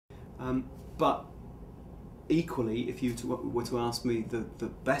But equally, if you were to ask me the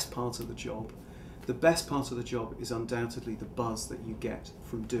best part of the job, the best part of the job is undoubtedly the buzz that you get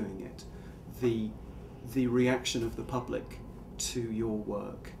from doing it, the reaction of the public to your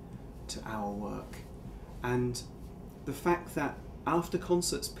work, to our work, and the fact that after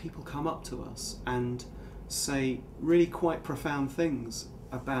concerts people come up to us and say really quite profound things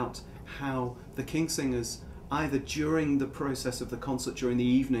about how the Kingsingers, either during the process of the concert, during the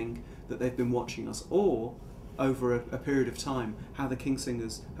evening that they've been watching us, or over a period of time, how the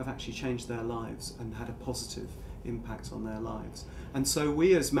Kingsingers have actually changed their lives and had a positive impact on their lives. And so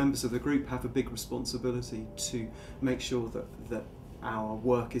we as members of the group have a big responsibility to make sure that our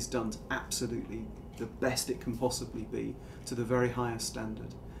work is done to absolutely the best it can possibly be, to the very highest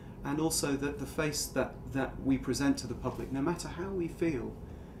standard. And also that the face that we present to the public, no matter how we feel,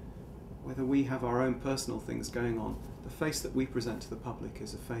 whether we have our own personal things going on, the face that we present to the public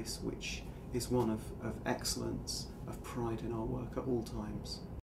is a face which is one of excellence, of pride in our work at all times.